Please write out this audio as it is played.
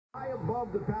High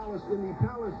above the Palace in the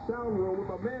Palace sound room with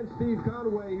my man Steve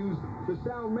Conway, who's the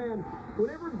sound man.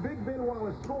 Whenever Big Ben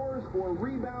Wallace scores or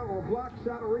rebound or block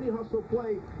shot or any hustle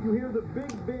play, you hear the Big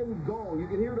Ben gong. You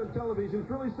can hear it on television. It's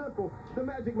really simple. The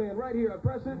Magic Man right here. I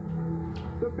press it.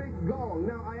 The big gong.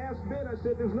 Now, I asked Ben, I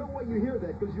said, there's no way you hear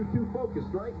that because you're too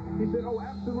focused, right? He said, oh,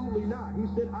 absolutely not. He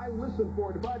said, I listen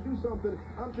for it. If I do something,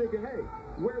 I'm thinking, hey,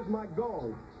 where's my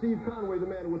gong? Steve Conway, the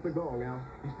man with the gong, Al.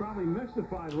 He's probably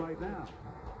mystified right now.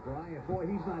 Bryant, boy,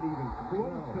 he's not even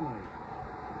close tonight.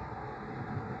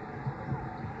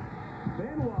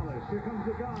 Ben Wallace, here comes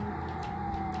the gong.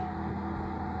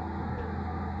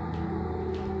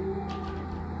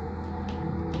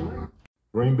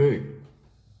 Dream big.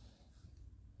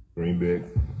 Dream big.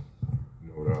 You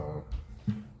know,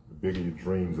 the bigger your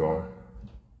dreams are,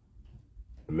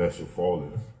 the less your fall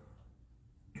is.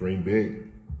 Dream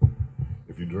big.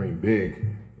 If you dream big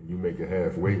and you make it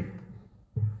halfway,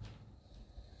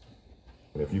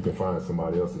 and if you can find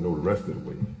somebody else to know the rest of the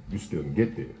way, you still can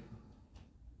get there.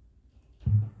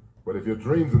 But if your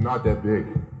dreams are not that big,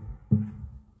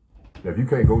 if you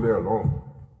can't go there alone,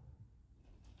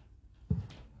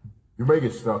 you may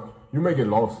get stuck, you may get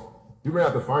lost, you may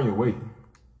have to find your way.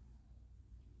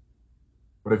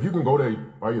 But if you can go there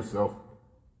by yourself,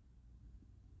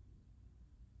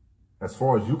 as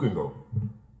far as you can go,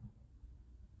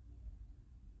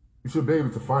 you should be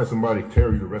able to find somebody to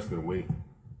carry you the rest of the way.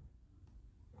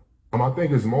 I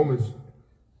think it's moments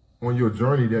on your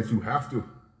journey that you have to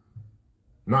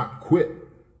not quit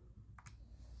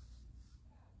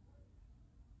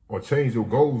or change your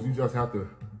goals. You just have to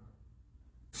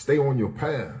stay on your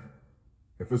path.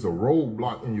 If it's a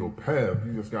roadblock in your path,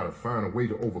 you just got to find a way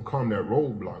to overcome that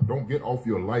roadblock. Don't get off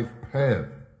your life path.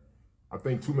 I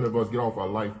think too many of us get off our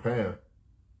life path.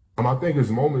 I think it's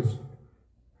moments,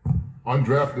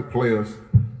 undrafted players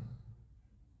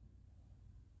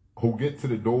who get to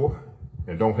the door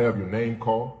and don't have your name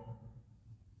called.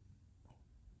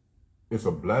 It's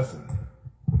a blessing.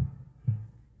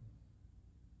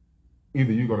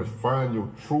 Either you're going to find your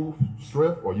true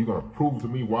strength or you're going to prove to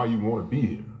me why you want to be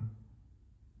here.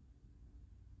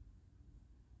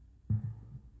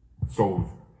 So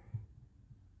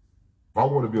if I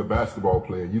want to be a basketball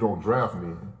player, you don't draft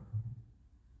me,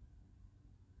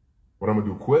 what I'm going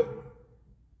to do, quit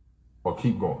or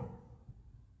keep going?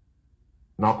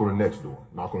 Knock on the next door,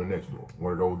 knock on the next door.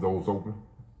 One of those doors open,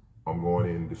 I'm going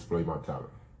in and display my talent.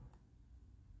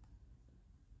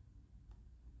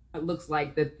 It looks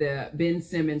like that the Ben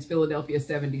Simmons Philadelphia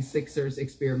 76ers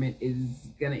experiment is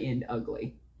going to end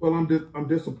ugly. Well, I'm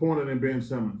disappointed in Ben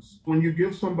Simmons. When you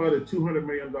give somebody $200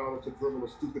 million to dribble a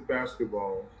stupid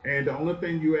basketball, and the only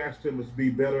thing you ask them is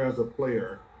be better as a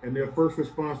player, and their first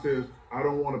response is, I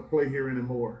don't want to play here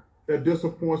anymore. That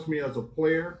disappoints me as a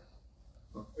player.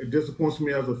 It disappoints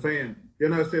me as a fan. They're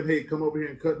not saying, hey, come over here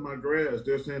and cut my grass.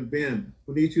 They're saying, Ben,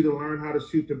 we need you to learn how to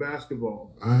shoot the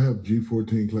basketball. I have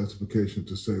G14 classification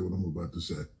to say what I'm about to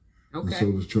say. Okay. And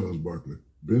so does Charles Barkley.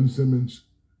 Ben Simmons,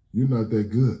 you're not that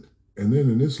good. And then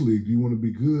in this league, do you want to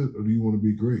be good or do you want to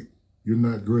be great? You're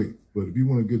not great. But if you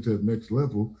want to get to that next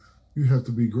level, you have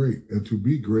to be great. And to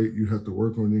be great, you have to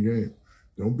work on your game.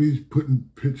 Don't be putting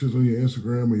pictures on your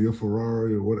Instagram or your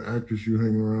Ferrari or what actress you're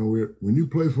hanging around with. When you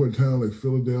play for a town like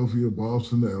Philadelphia,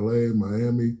 Boston, LA,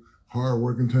 Miami,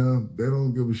 hard-working town, they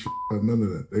don't give a shit about none of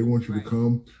that. They want you to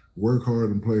come, work hard,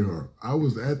 and play hard. I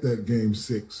was at that game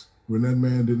 6 when that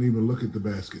man didn't even look at the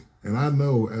basket. And I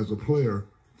know as a player,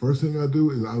 first thing I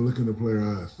do is I look in the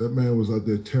player's eyes. That man was out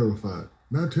there terrified.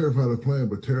 Not terrified of playing,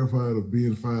 but terrified of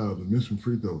being fouled and missing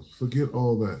free throws. Forget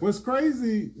all that. What's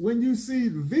crazy, when you see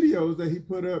the videos that he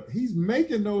put up, he's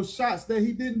making those shots that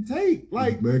he didn't take.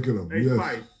 Like, he's making them, hey, yes.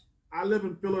 Mike, I live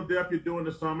in Philadelphia during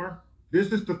the summer. This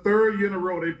is the 3rd year in a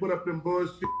row they put up them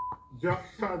bullshit jump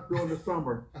shots during the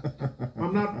summer.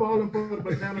 I'm not falling for the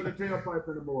banana in the tailpipe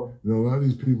anymore. You know, a lot of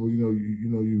these people,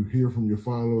 you hear from your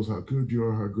followers how good you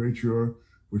are, how great you are.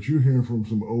 But you're hearing from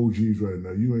some OGs right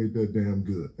now. You ain't that damn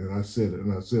good. And I said it,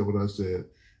 and I said what I said.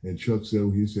 And Chuck said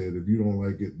what he said. If you don't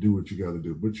like it, do what you got to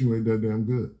do. But you ain't that damn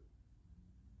good.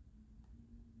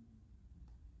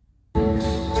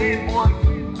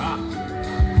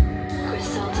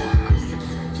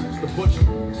 The butcher.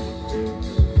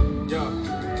 Yeah.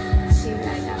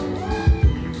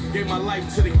 Gave my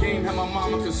life to the game, had my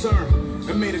mama concerned.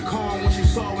 And made a call when she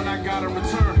saw when I got in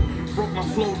return. Broke my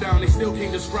flow down, they still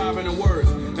can't describe it in words.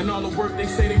 And all the work they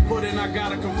say they put in, I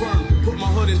gotta confirm. Put my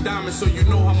hood in diamonds so you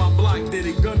know how my block did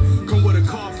it. Gun come with a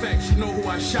Carfax, you know who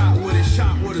I shot with it.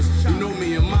 Shot with us, you know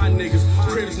me and my niggas.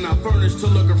 Cribs not furnished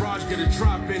till a garage get a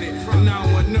drop in it. And now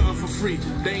I want nothing for free.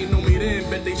 They ain't know me then,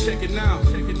 bet they check it now.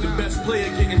 The best player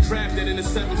getting drafted in the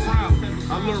 7th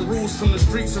round. I learned rules from the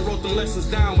streets and wrote the lessons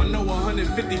down. I know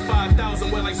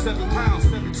 155,000 weigh like 7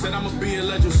 pounds. Said I'ma be a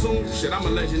legend soon, shit, I'm a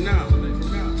legend now.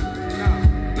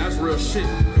 That's real shit.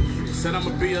 Said I'ma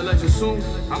be a legend soon,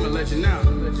 I'm a legend now.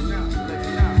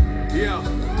 Yeah,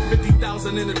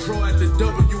 50,000 in the draw at the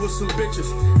W with some bitches.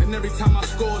 And every time I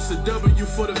score, it's a W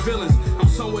for the villains. I'm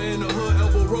somewhere in the hood,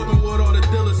 elbow rubbing with all the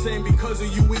dealers. Saying because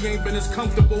of you, we ain't been as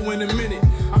comfortable in a minute.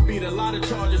 I beat a lot of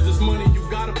charges, this money you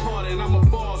got a part in. I'm a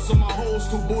boss, so my hoes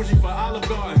too bougie for Olive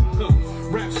Garden.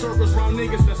 Rap circles round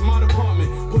niggas, that's my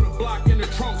department. Put a block in the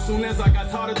trunk soon as I got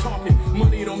tired of talking.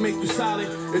 Money don't make you solid,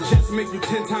 it just make you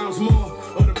 10 times more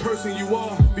of the person you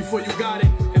are before you got it.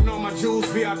 And all my jewels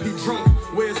VIP drunk,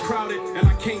 where it's crowded. And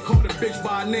I can't call the bitch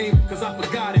by a name, cause I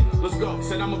forgot it. Let's go.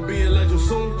 Said I'ma be a legend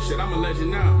soon, shit, I'm a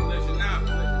legend now.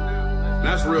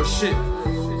 That's real shit.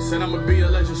 Said I'ma be a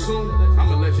legend soon,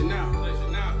 I'm a legend now.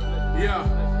 Yeah,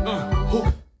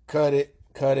 Cut it,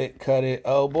 cut it, cut it.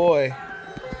 Oh boy.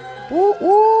 Whoop,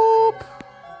 whoop.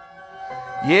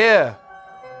 Yeah.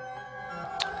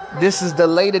 This is the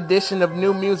late edition of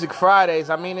New Music Fridays.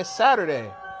 I mean, it's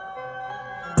Saturday.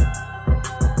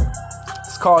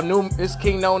 It's called it's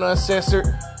Kingknown Uncensored.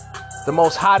 The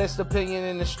most hottest opinion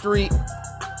in the street.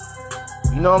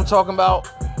 You know what I'm talking about?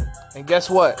 And guess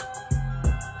what?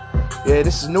 Yeah,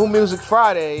 this is New Music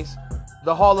Fridays,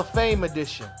 the Hall of Fame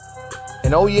edition.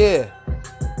 And oh yeah,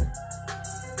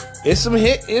 it's some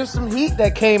heat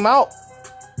that came out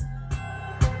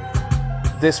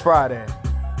this Friday.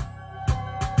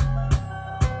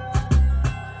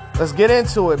 Let's get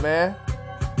into it, man.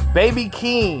 Baby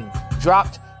Keem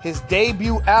dropped his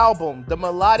debut album, The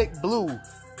Melodic Blue.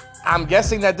 I'm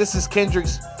guessing that this is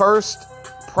Kendrick's first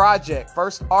project,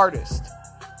 first artist.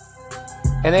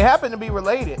 And they happen to be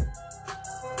related.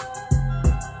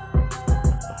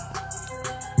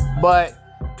 But,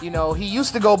 you know, he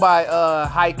used to go by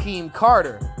Hakeem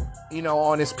Carter, you know,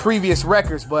 on his previous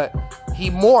records, but he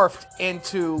morphed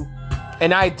into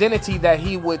an identity that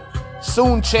he would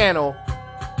soon channel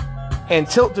and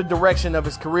tilt the direction of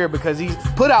his career, because he's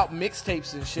put out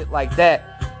mixtapes and shit like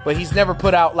that, but he's never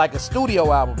put out like a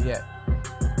studio album yet.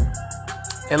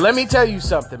 And let me tell you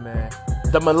something, man.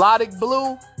 The Melodic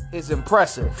Blue is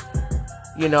impressive.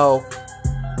 You know,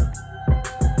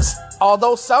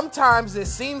 although sometimes it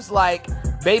seems like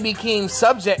Baby Keem's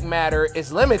subject matter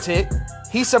is limited,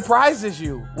 he surprises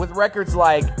you with records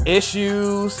like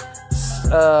Issues,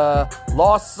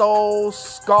 Lost Souls,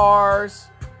 Scars.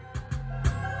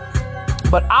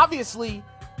 But obviously,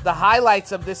 the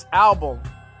highlights of this album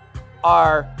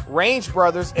are Range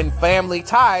Brothers and Family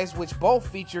Ties, which both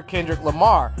feature Kendrick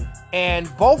Lamar. And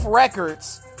both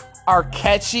records are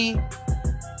catchy,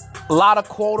 a lot of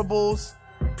quotables,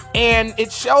 and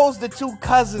it shows the two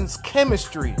cousins'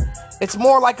 chemistry. It's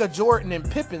more like a Jordan and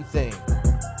Pippen thing.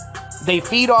 They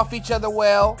feed off each other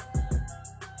well,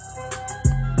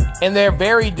 and they're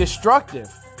very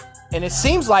destructive. And it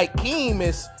seems like Keem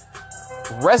is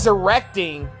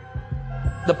resurrecting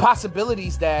the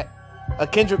possibilities that a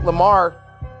Kendrick Lamar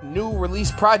new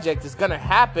release project is going to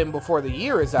happen before the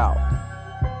year is out.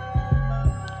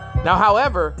 Now,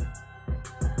 however,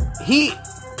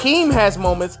 Keem has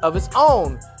moments of his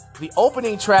own. The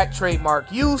opening track, Trademark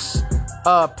Use,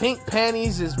 Pink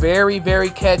Panties, is very, very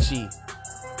catchy.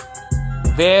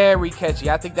 Very catchy.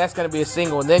 I think that's going to be a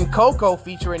single. And then Coco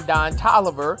featuring Don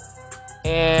Toliver.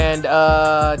 And,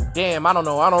 damn, I don't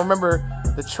know. I don't remember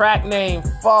the track name.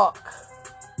 Fuck.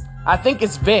 I think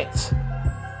it's Vent.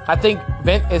 I think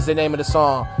Vent is the name of the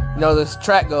song. You know, this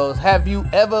track goes, have you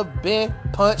ever been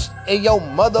punched in your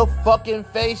motherfucking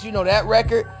face? You know that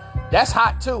record? That's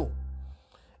hot too.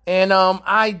 And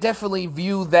I definitely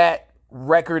view that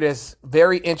record as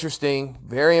very interesting,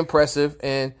 very impressive,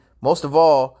 and most of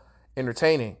all,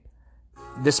 entertaining.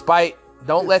 Despite,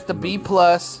 don't let the B+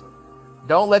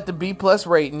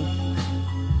 rating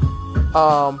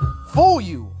fool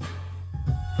you.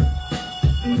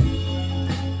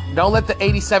 Don't let the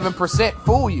 87%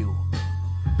 fool you.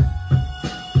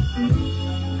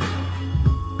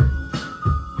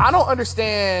 I don't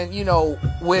understand, you know,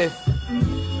 with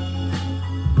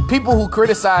people who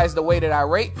criticize the way that I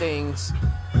rate things,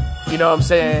 you know what I'm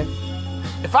saying?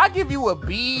 If I give you a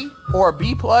B or a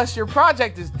B+, your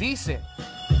project is decent.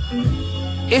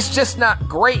 It's just not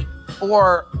great,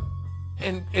 or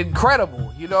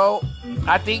incredible. You know,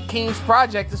 I think King's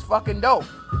project is fucking dope.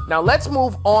 Now let's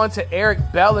move on to Eric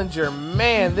Bellinger.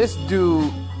 Man, this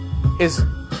dude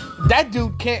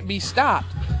can't be stopped.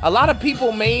 A lot of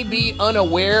people may be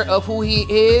unaware of who he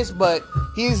is, but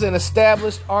he's an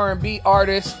established R&B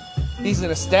artist. He's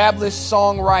an established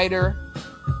songwriter,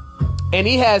 and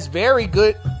he has very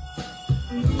good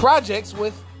projects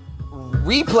with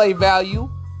replay value,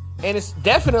 and it's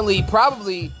definitely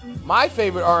probably my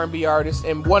favorite R&B artist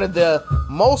and one of the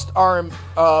most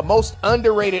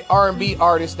underrated R&B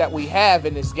artists that we have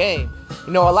in this game.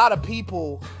 You know, a lot of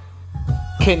people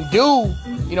can do,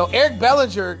 you know, Eric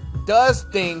Bellinger does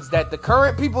things that the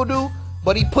current people do,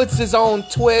 but he puts his own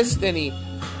twist and he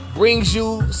brings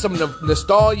you some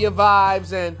nostalgia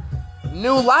vibes, and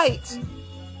New Light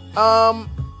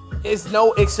is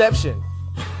no exception.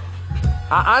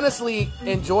 I honestly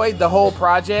enjoyed the whole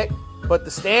project, but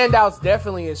the standouts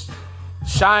definitely is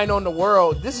Shine on the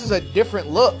World. This is a different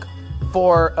look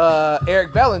for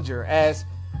Eric Bellinger, as,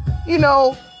 you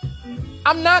know,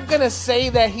 I'm not going to say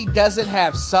that he doesn't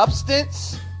have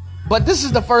substance, but this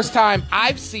is the first time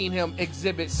I've seen him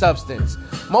exhibit substance.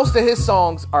 Most of his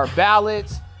songs are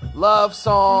ballads, love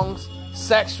songs,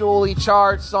 sexually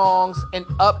charged songs, and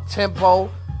up-tempo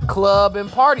club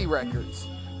and party records.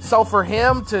 So for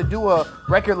him to do a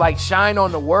record like Shine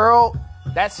on the World,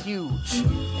 that's huge.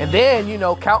 And then, you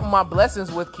know, Counting My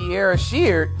Blessings with Kiera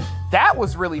Sheard, that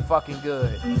was really fucking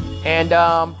good.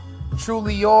 And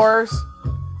Truly Yours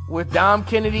with Dom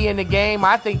Kennedy in the Game,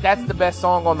 I think that's the best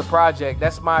song on the project.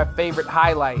 That's my favorite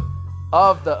highlight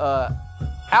of the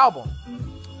album.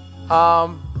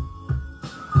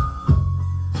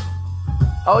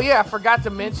 Oh yeah, I forgot to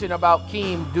mention about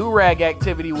Keem. Do-Rag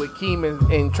Activity with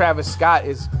Keem and Travis Scott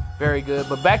is very good.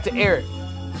 But back to Eric.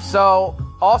 So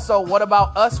also, What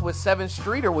About Us with 7th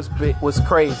Streeter was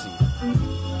crazy.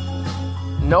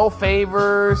 No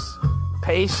Favors,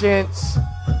 Patience,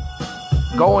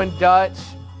 Going Dutch,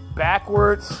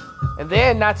 Backwards, and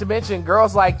then not to mention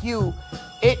Girls Like You.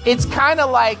 It's kind of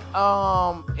like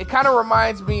it kind of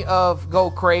reminds me of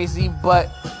Go Crazy, but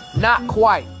not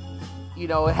quite. You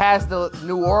know, it has the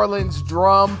New Orleans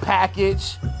drum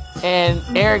package, and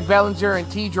Eric Bellinger and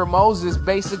Tidra Moses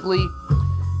basically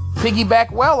piggyback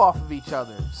well off of each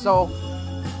other. So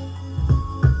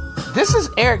this is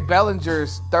Eric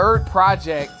Bellinger's third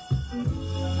project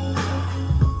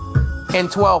in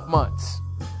 12 months,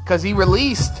 because he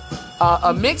released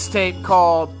a mixtape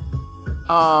called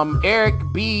Eric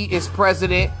B is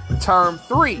President Term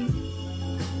 3,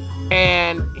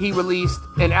 and he released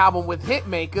an album with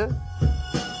Hitmaker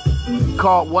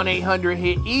called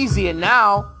 1-800-HIT-EASY, and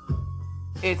now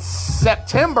it's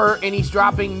September and he's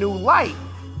dropping New Light.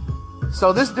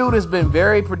 So this dude has been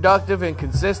very productive and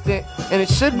consistent, and it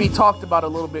should be talked about a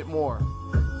little bit more.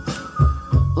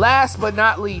 Last but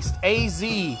not least, AZ,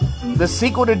 the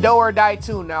sequel to Do or Die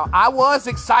 2. Now, I was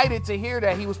excited to hear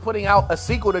that he was putting out a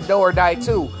sequel to Do or Die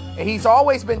 2, and he's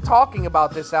always been talking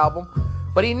about this album,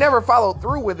 but he never followed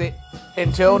through with it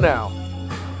until now.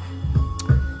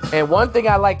 And one thing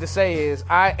I like to say is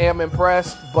I am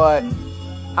impressed, but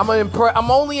I'm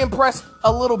only impressed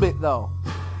a little bit though,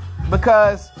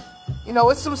 because, you know,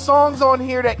 it's some songs on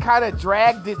here that kind of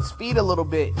dragged its feet a little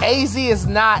bit. AZ is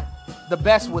not the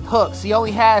best with hooks. He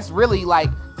only has really like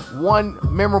one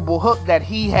memorable hook that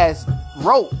he has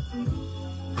wrote.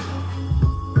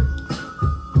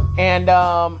 And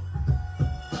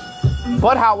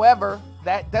but however,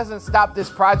 that doesn't stop this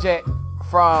project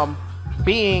from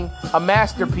being a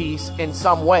masterpiece in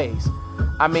some ways.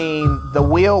 I mean, The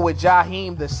Wheel with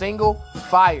Jaheim, the single,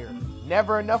 fire.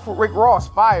 Never Enough with Rick Ross,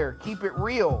 fire. Keep It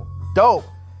Real, dope.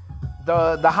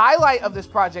 The highlight of this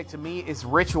project to me is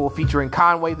Ritual featuring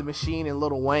Conway the Machine and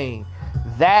Lil Wayne.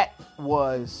 That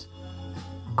was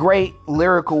great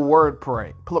lyrical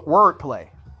wordplay.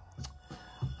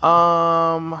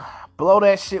 Blow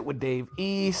That Shit with Dave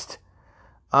East.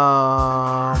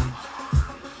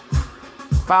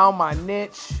 Found My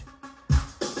Niche.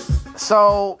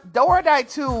 So Do or Die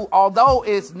 2, although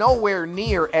it's nowhere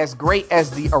near as great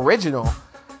as the original,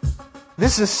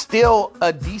 this is still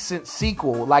a decent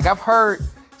sequel. Like, I've heard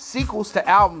sequels to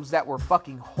albums that were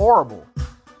fucking horrible.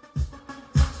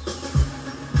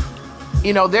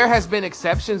 You know, there has been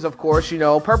exceptions, of course. You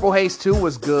know, Purple Haze 2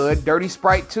 was good. Dirty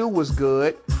Sprite 2 was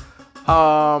good.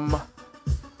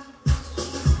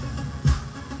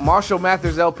 Marshall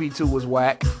Mathers LP 2 was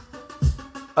whack.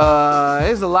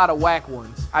 There's a lot of whack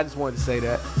ones. I just wanted to say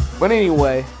that. But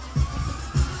anyway,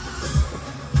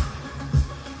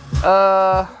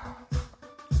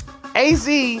 AZ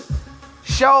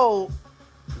showed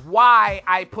why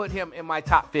I put him in my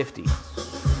top 50.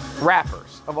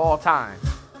 rappers of all time,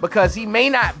 because he may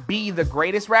not be the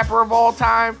greatest rapper of all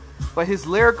time, but his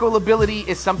lyrical ability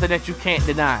is something that you can't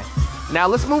deny. Now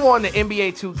let's move on to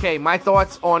NBA 2K. My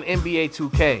thoughts on NBA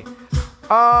 2K.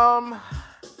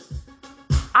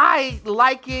 I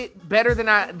like it better than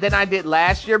I did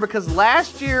last year, because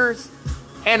last year's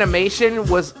animation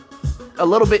was a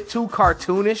little bit too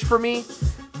cartoonish for me.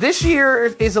 This year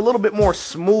is a little bit more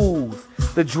smooth.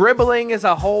 The dribbling is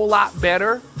a whole lot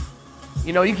better.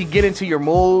 You know, you can get into your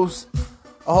moves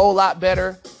a whole lot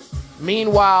better.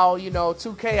 Meanwhile, you know,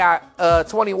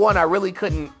 2K21, I really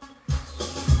couldn't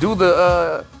do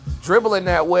the dribbling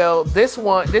that well. This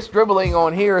dribbling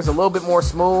on here is a little bit more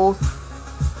smooth.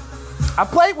 I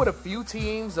played with a few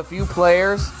teams, a few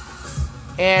players,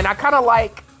 and I kind of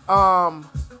like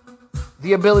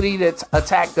the ability to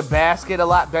attack the basket a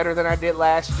lot better than I did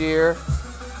last year.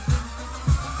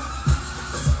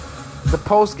 The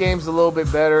post game's a little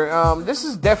bit better. This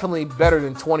is definitely better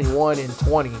than 21 and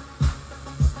 20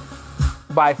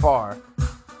 by far.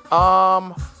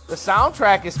 The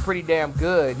soundtrack is pretty damn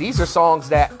good. These are songs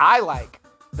that I like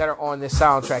that are on this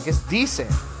soundtrack. It's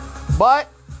decent, but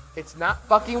it's not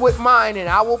fucking with mine, and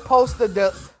I will post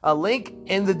a link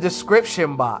in the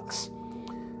description box.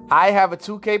 I have a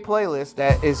 2K playlist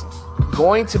that is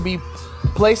going to be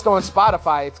placed on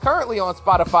Spotify. It's currently on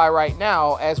Spotify right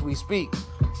now as we speak,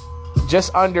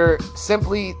 just under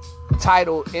simply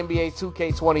titled NBA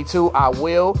 2K22. I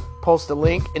will post a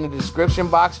link in the description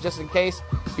box just in case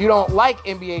you don't like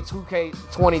NBA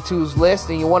 2K22's list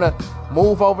and you want to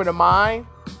move over to mine.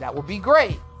 That would be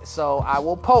great. So I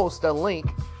will post a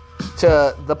link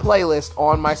to the playlist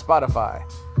on my Spotify.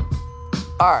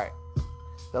 All right.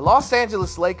 The Los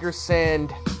Angeles Lakers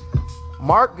send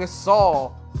Marc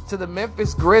Gasol to the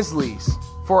Memphis Grizzlies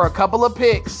for a couple of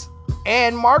picks,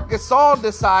 and Marc Gasol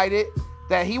decided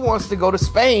that he wants to go to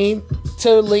Spain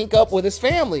to link up with his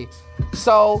family.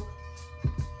 So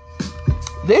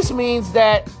this means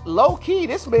that low-key,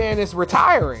 this man is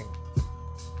retiring.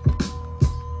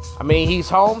 I mean, he's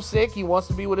homesick. He wants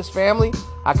to be with his family.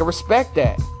 I can respect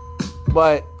that.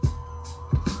 But,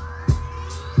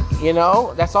 you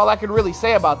know, that's all I can really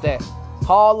say about that.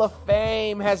 Hall of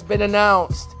Fame has been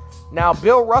announced. Now,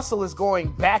 Bill Russell is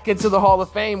going back into the Hall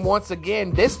of Fame once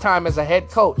again, this time as a head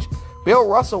coach. Bill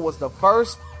Russell was the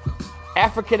first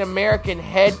African-American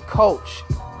head coach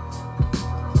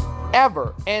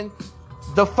ever, and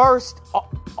the first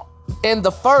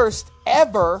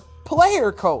ever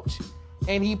player coach.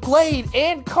 And he played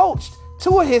and coached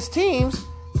two of his teams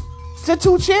to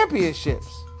 2 championships.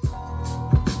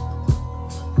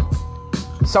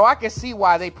 So I can see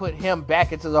why they put him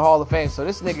back into the Hall of Fame. So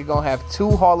this nigga gonna have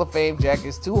 2 Hall of Fame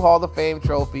jackets, 2 Hall of Fame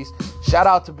trophies. Shout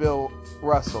out to Bill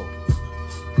Russell.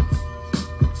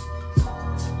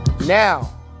 Now,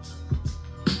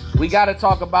 we got to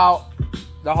talk about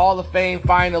the Hall of Fame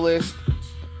finalists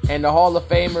and the Hall of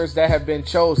Famers that have been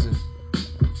chosen.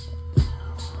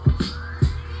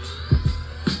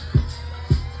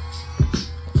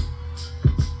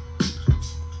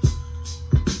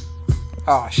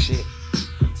 Oh, shit.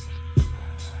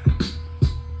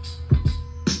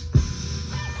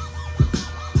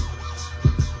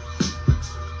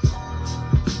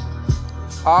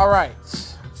 All right.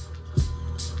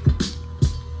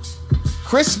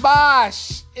 Chris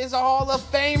Bosh is a Hall of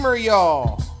Famer,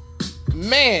 y'all.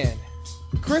 Man,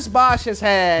 Chris Bosh has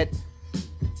had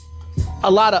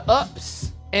a lot of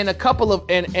ups and a couple of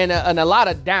and a lot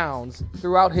of downs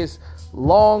throughout his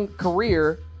long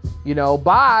career. You know,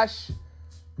 Bosh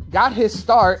got his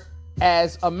start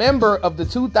as a member of the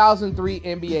 2003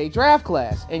 NBA draft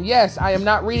class. And yes, I am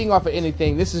not reading off of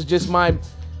anything. This is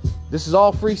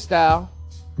all freestyle.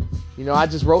 You know, I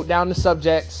just wrote down the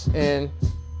subjects and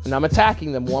I'm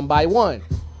attacking them one by one.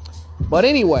 But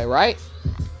anyway, right?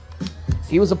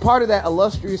 He was a part of that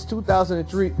illustrious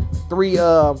 2003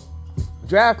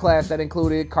 draft class that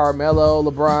included Carmelo,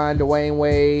 LeBron, Dwayne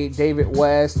Wade, David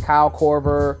West, Kyle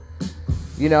Korver,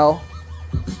 you know.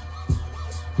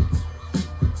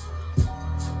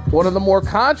 One of the more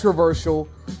controversial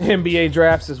NBA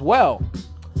drafts as well.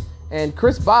 And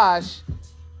Chris Bosh,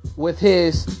 with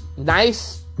his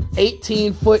nice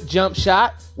 18-foot jump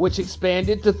shot, which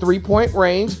expanded to three-point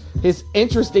range, his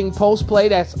interesting post play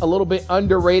that's a little bit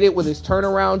underrated with his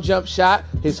turnaround jump shot,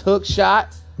 his hook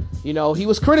shot. You know, he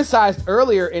was criticized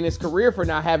earlier in his career for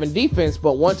not having defense,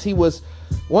 but once he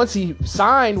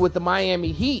signed with the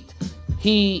Miami Heat,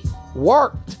 he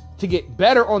worked to get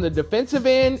better on the defensive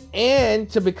end and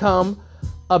to become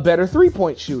a better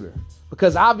three-point shooter.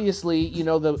 Because obviously, you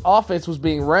know, the offense was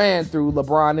being ran through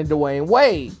LeBron and Dwayne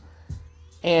Wade.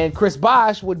 And Chris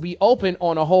Bosh would be open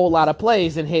on a whole lot of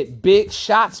plays and hit big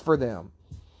shots for them.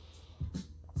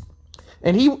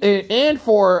 And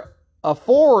for a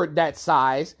forward that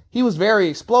size, he was very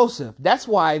explosive. That's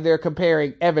why they're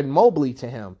comparing Evan Mobley to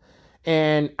him.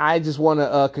 And I just want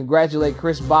to congratulate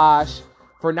Chris Bosh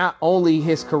for not only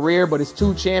his career, but his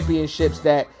 2 championships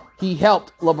that he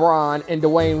helped LeBron and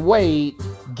Dwayne Wade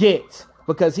get.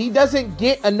 Because he doesn't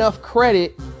get enough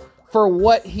credit for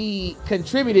what he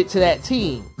contributed to that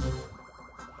team.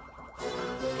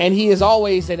 And he is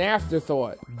always an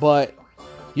afterthought. But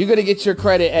you're going to get your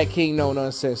credit at Kingknown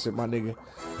Uncensored, my nigga.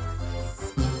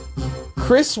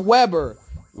 Chris Webber,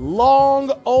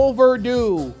 long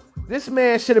overdue. This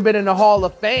man should have been in the Hall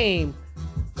of Fame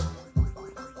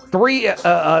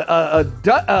a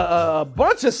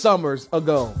bunch of summers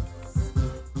ago.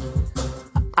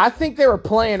 I think they were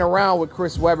playing around with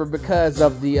Chris Webber because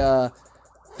of the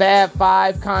Fab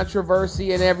Five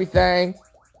controversy and everything.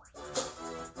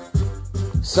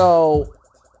 So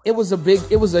it was a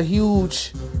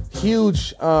huge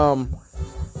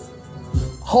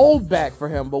holdback for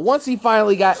him. But once he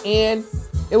finally got in,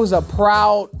 it was a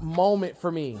proud moment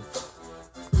for me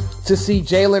to see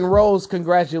Jalen Rose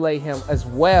congratulate him as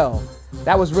well.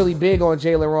 That was really big on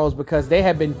Jalen Rose because they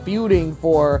had been feuding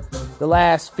for the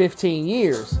last 15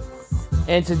 years.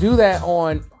 And to do that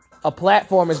on a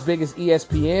platform as big as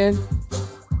ESPN,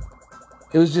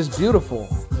 it was just beautiful.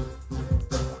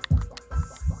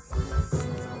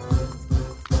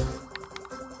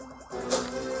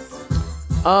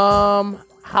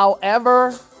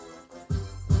 However,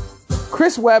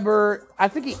 Chris Webber, I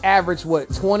think he averaged,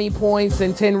 20 points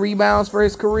and 10 rebounds for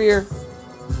his career.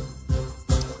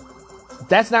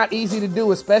 That's not easy to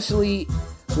do, especially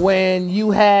when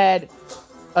you had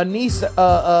a knee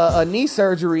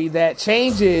surgery that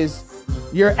changes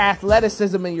your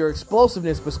athleticism and your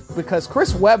explosiveness, because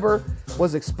Chris Webber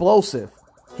was explosive.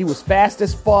 He was fast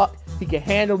as fuck. He could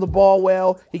handle the ball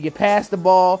well. He could pass the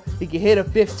ball. He could hit a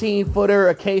 15-footer,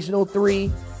 occasional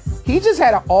 3. He just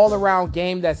had an all-around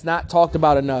game that's not talked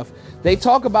about enough. They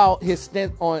talk about his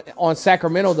stint on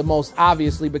Sacramento the most,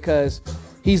 obviously, because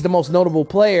he's the most notable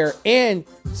player in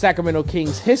Sacramento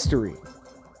Kings history.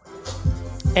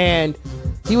 And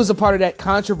he was a part of that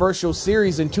controversial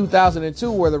series in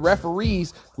 2002 where the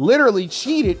referees literally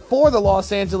cheated for the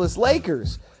Los Angeles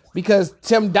Lakers because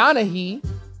Tim Donaghy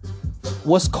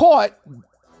was caught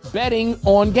betting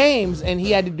on games and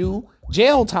he had to do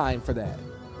jail time for that.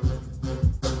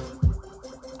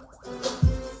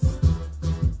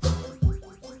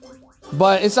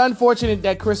 But it's unfortunate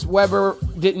that Chris Webber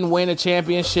didn't win a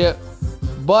championship,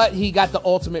 but he got the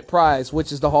ultimate prize,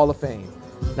 which is the Hall of Fame.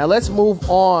 Now let's move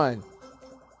on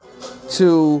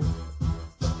to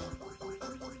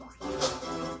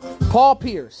Paul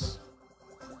Pierce.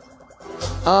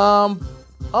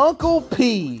 Uncle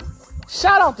P.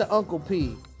 Shout out to Uncle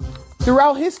P.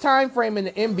 Throughout his time frame in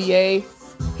the NBA,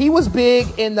 he was big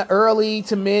in the early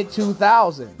to mid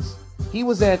 2000s. He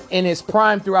was in his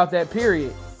prime throughout that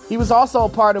period. He was also a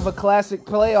part of a classic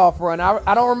playoff run.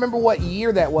 I don't remember what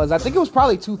year that was. I think it was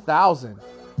probably 2000.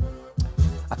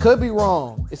 I could be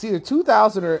wrong. It's either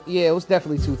 2000 or, yeah, it was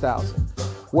definitely 2000.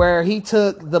 Where he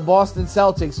took the Boston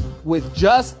Celtics with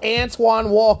just Antoine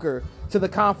Walker to the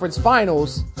conference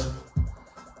finals.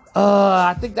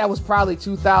 I think that was probably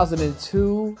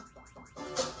 2002.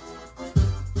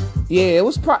 Yeah, it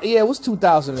was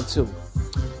 2002.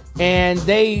 And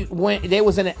they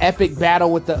was in an epic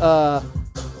battle with the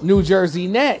New Jersey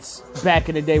Nets back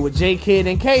in the day with J. Kidd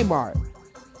and Kmart.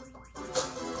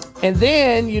 And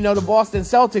then, the Boston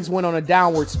Celtics went on a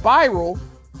downward spiral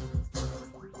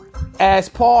as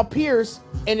Paul Pierce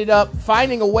ended up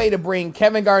finding a way to bring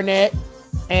Kevin Garnett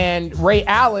and Ray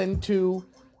Allen to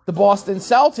the Boston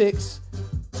Celtics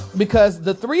because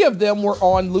the three of them were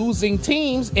on losing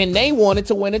teams and they wanted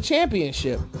to win a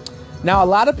championship. Now, a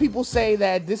lot of people say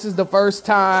that this is the first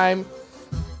time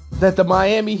that the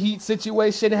Miami Heat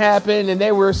situation happened and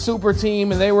they were a super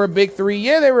team and they were a big three.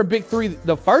 Yeah, they were a big three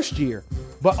the first year.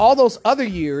 But all those other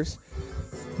years,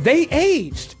 they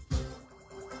aged.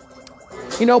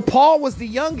 Paul was the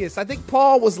youngest. I think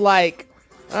Paul was like,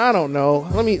 I don't know.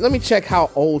 Let me check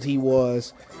how old he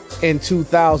was in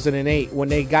 2008 when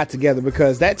they got together,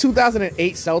 because that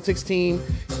 2008 Celtics team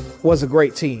was a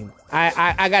great team.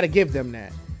 I got to give them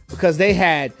that, because they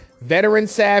had veteran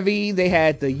savvy. They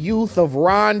had the youth of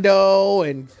Rondo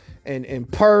and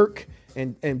Perk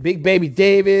and Big Baby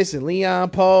Davis and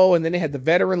Leon Poe, and then they had the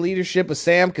veteran leadership of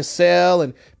Sam Cassell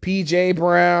and PJ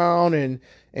Brown and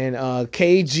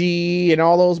KG and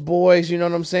all those boys. You know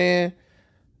what I'm saying?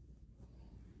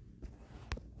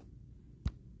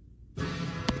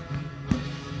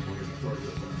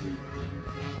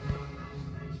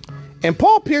 And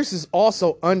Paul Pierce is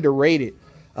also underrated.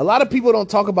 A lot of people don't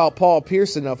talk about Paul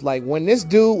Pierce enough. Like, when this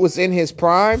dude was in his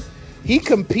prime, he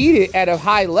competed at a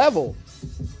high level.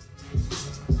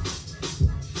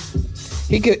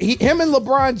 Him and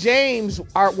LeBron James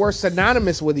were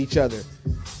synonymous with each other.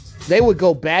 They would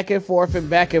go back and forth and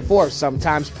back and forth.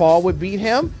 Sometimes Paul would beat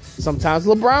him. Sometimes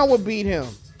LeBron would beat him.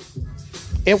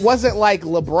 It wasn't like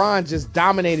LeBron just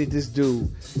dominated this dude.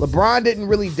 LeBron didn't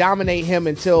really dominate him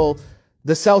until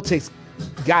the Celtics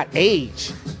got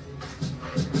age.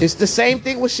 It's the same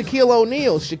thing with Shaquille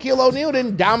O'Neal. Shaquille O'Neal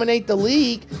didn't dominate the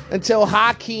league until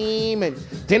Hakeem and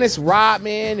Dennis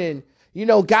Rodman and, you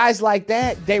know, guys like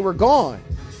that, they were gone.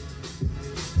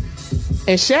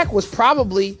 And Shaq was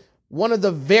probably one of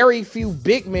the very few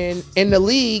big men in the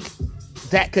league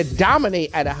that could dominate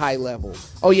at a high level.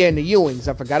 Oh yeah, and the Ewings.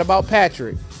 I forgot about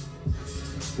Patrick.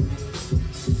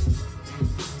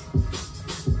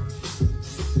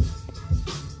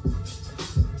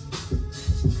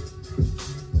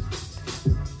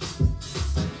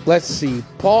 Let's see.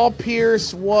 Paul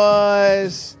Pierce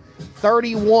was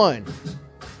 31.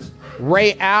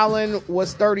 Ray Allen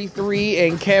was 33,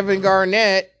 and Kevin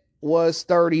Garnett was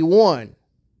 31.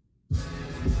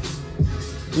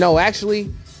 No,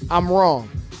 actually, I'm wrong.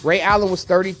 Ray Allen was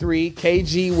 33,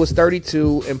 KG was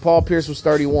 32, and Paul Pierce was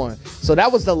 31. So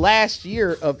that was the last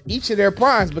year of each of their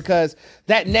primes, because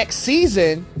that next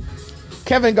season,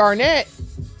 Kevin Garnett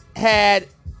had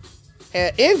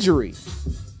an injury.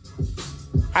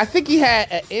 I think he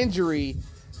had an injury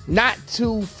not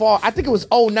too far. I think it was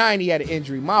 09 he had an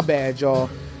injury. My bad, y'all.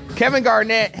 Kevin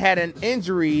Garnett had an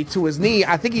injury to his knee.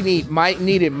 I think he needed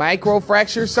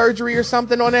microfracture surgery or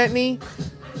something on that knee.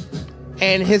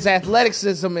 And his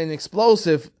athleticism and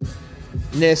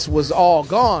explosiveness was all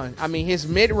gone. I mean, his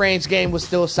mid-range game was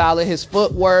still solid. His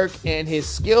footwork and his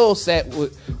skill set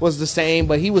was the same,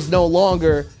 but he was no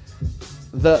longer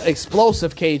the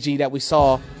explosive KG that we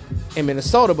saw in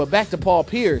Minnesota. But back to Paul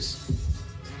Pierce.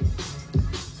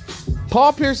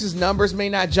 Paul Pierce's numbers may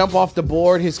not jump off the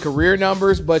board, his career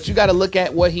numbers, but you got to look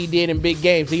at what he did in big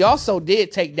games. He also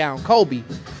did take down Kobe,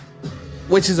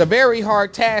 which is a very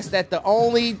hard task that the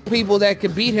only people that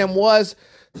could beat him was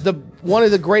one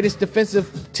of the greatest defensive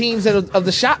teams of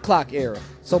the shot clock era.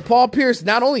 So Paul Pierce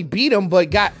not only beat him,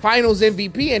 but got finals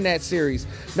MVP in that series.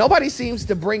 Nobody seems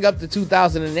to bring up the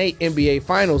 2008 NBA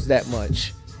Finals that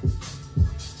much.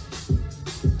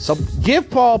 So give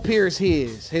Paul Pierce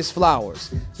his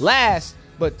flowers. Last,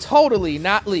 but totally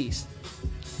not least,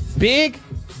 Big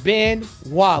Ben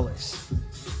Wallace.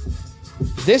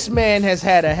 This man has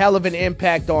had a hell of an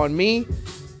impact on me,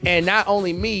 and not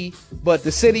only me, but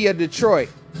the city of Detroit,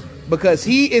 because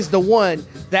he is the one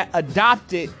that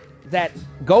adopted that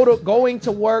going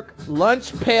to work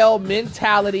lunch pail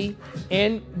mentality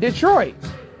in Detroit.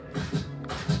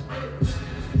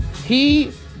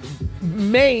 He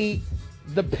made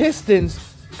the Pistons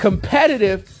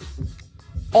competitive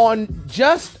on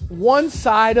just one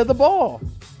side of the ball.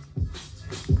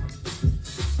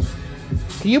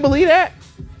 Can you believe that?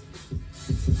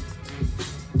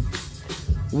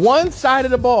 One side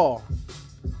of the ball.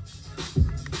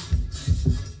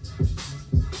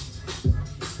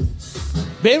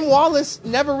 Ben Wallace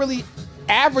never really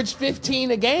averaged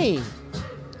 15 a game.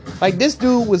 Like, this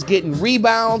dude was getting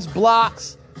rebounds,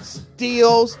 blocks,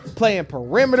 steals, playing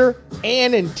perimeter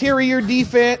and interior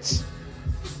defense,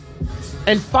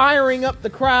 and firing up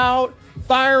the crowd,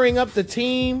 firing up the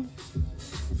team.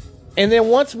 And then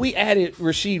once we added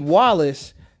Rasheed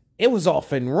Wallace, it was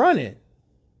off and running.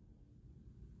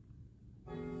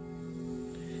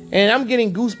 And I'm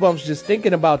getting goosebumps just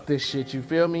thinking about this shit, you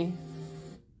feel me?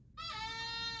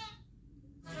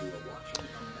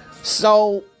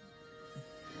 So,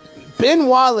 Ben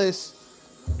Wallace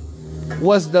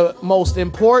was the most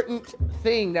important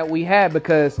thing that we had,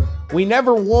 because we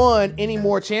never won any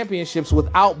more championships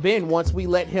without Ben once we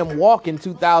let him walk in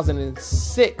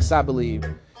 2006, I believe.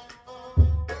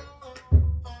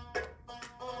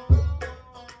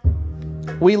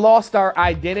 We lost our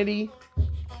identity,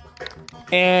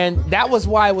 and that was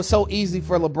why it was so easy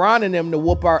for LeBron and them to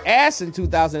whoop our ass in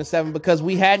 2007, because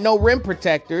we had no rim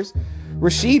protectors.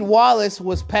 Rasheed Wallace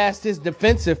was past his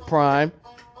defensive prime.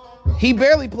 He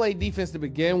barely played defense to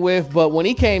begin with, but when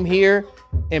he came here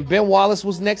and Ben Wallace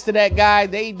was next to that guy,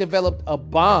 they developed a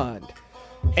bond.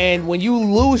 And when you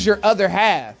lose your other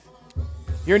half,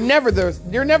 you're never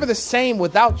the same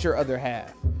without your other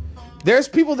half. There's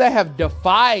people that have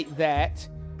defied that,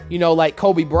 you know, like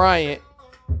Kobe Bryant.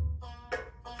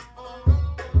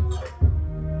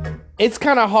 It's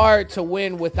kind of hard to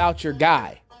win without your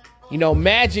guy. You know,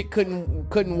 Magic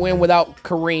couldn't win without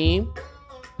Kareem.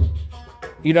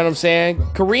 You know what I'm saying?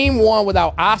 Kareem won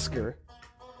without Oscar,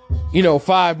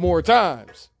 5 more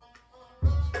times.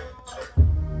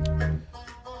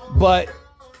 But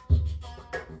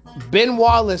Ben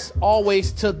Wallace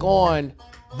always took on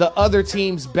the other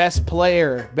team's best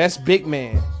player, best big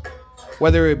man,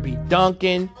 whether it be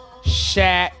Duncan,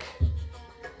 Shaq,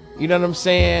 you know what I'm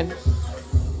saying?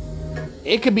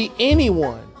 It could be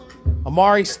anyone.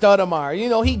 Amari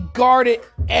Stoudemire, he guarded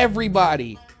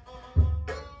everybody.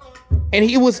 And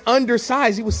he was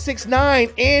undersized. He was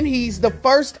 6'9", and he's the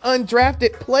first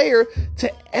undrafted player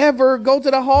to ever go to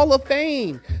the Hall of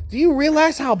Fame. Do you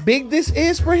realize how big this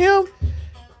is for him?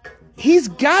 He's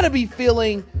got to be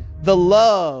feeling the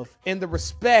love and the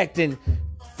respect and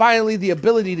finally the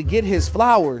ability to get his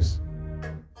flowers.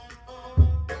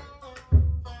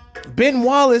 Ben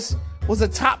Wallace was a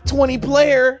top 20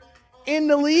 player in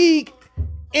the league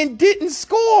and didn't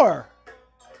score.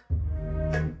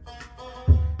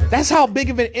 That's how big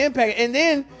of an impact. And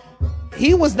then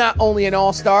he was not only an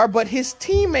all-star, but his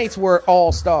teammates were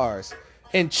all-stars.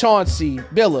 And Chauncey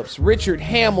Billups, Richard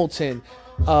Hamilton,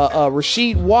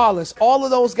 Rasheed Wallace, all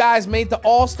of those guys made the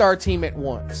all-star team at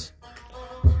once.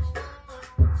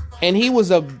 And he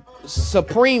was a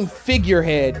supreme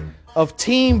figurehead of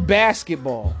team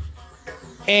basketball.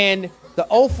 And the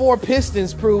 04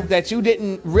 Pistons proved that you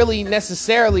didn't really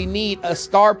necessarily need a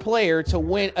star player to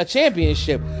win a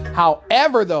championship.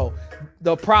 However, though,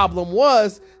 the problem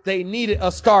was they needed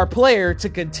a star player to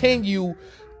continue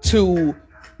to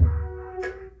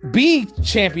be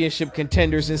championship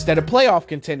contenders instead of playoff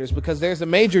contenders, because there's a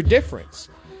major difference.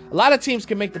 A lot of teams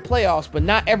can make the playoffs, but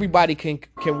not everybody can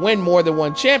win more than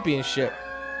one championship.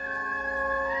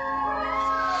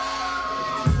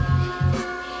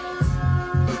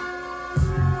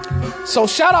 So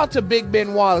shout out to Big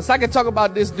Ben Wallace. I could talk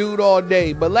about this dude all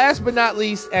day. But last but not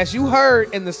least, as you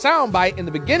heard in the soundbite in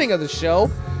the beginning of the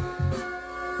show,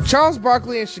 Charles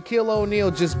Barkley and Shaquille O'Neal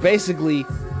just basically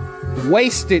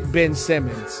wasted Ben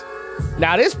Simmons.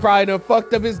 Now this probably done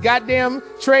fucked up his goddamn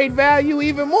trade value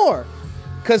even more.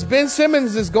 Because Ben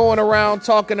Simmons is going around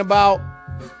talking about,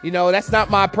 that's not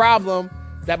my problem,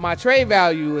 that my trade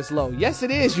value is low. Yes,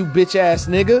 it is, you bitch ass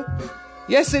nigga.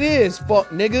 Yes, it is, fuck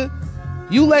nigga.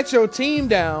 You let your team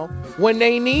down when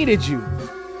they needed you.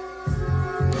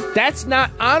 That's not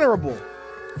honorable.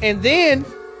 And then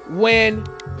when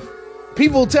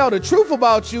people tell the truth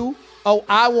about you, oh,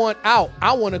 I want out,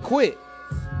 I want to quit.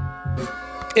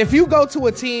 If you go to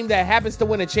a team that happens to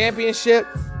win a championship,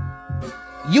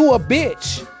 you a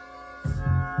bitch.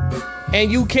 And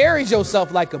you carried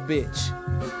yourself like a bitch.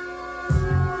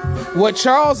 What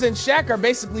Charles and Shaq are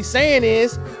basically saying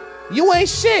is, you ain't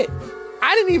shit.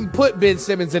 I didn't even put Ben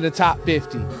Simmons in the top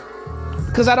 50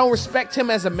 because I don't respect him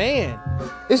as a man.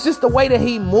 It's just the way that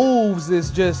he moves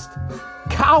is just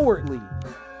cowardly.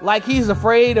 Like he's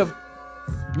afraid of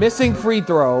missing free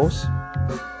throws.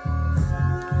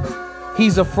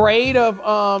 He's afraid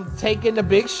of taking the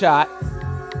big shot.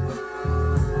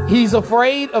 He's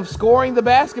afraid of scoring the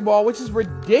basketball, which is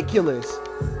ridiculous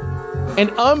and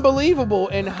unbelievable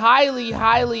and highly,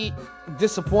 highly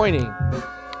disappointing.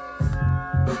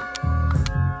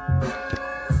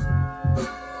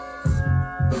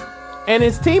 And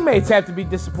his teammates have to be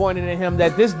disappointed in him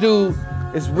that this dude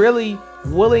is really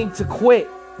willing to quit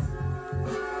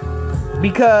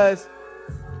because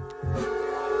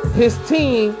his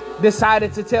team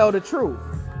decided to tell the truth.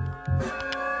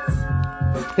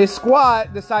 His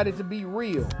squad decided to be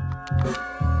real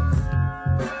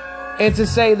and to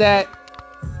say that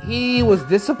he was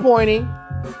disappointing.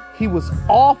 He was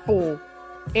awful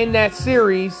in that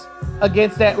series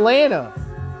against Atlanta.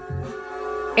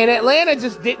 And Atlanta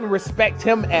just didn't respect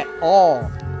him at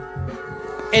all.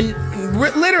 And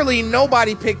literally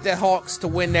nobody picked the Hawks to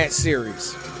win that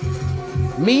series.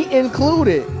 Me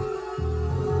included.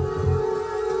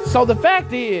 So the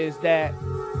fact is that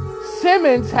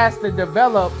Simmons has to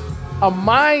develop a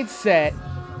mindset,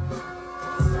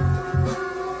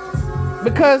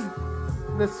 because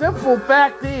the simple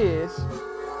fact is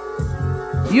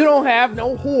you don't have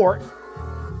no Hort.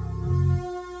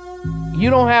 You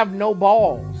don't have no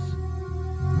balls.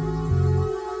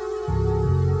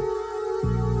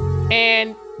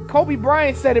 And Kobe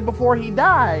Bryant said it before he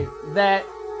died that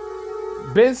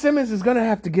Ben Simmons is going to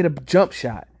have to get a jump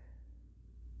shot.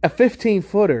 A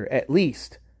 15-footer at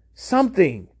least.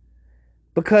 Something.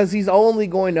 Because he's only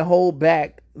going to hold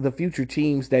back the future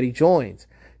teams that he joins.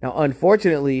 Now,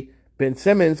 unfortunately, Ben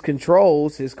Simmons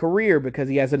controls his career because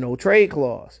he has a no-trade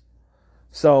clause.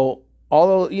 So,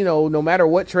 although, no matter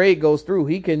what trade goes through,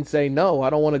 he can say, no, I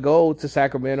don't want to go to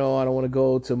Sacramento. I don't want to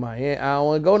go to Miami. I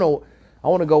want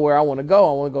to go where I want to go.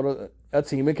 I want to go to a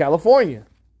team in California.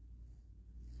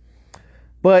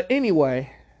 But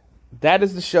anyway, that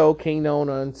is the show, Kingknown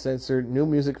Uncensored. New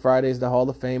Music Fridays, the Hall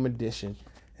of Fame edition.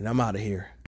 And I'm out of here.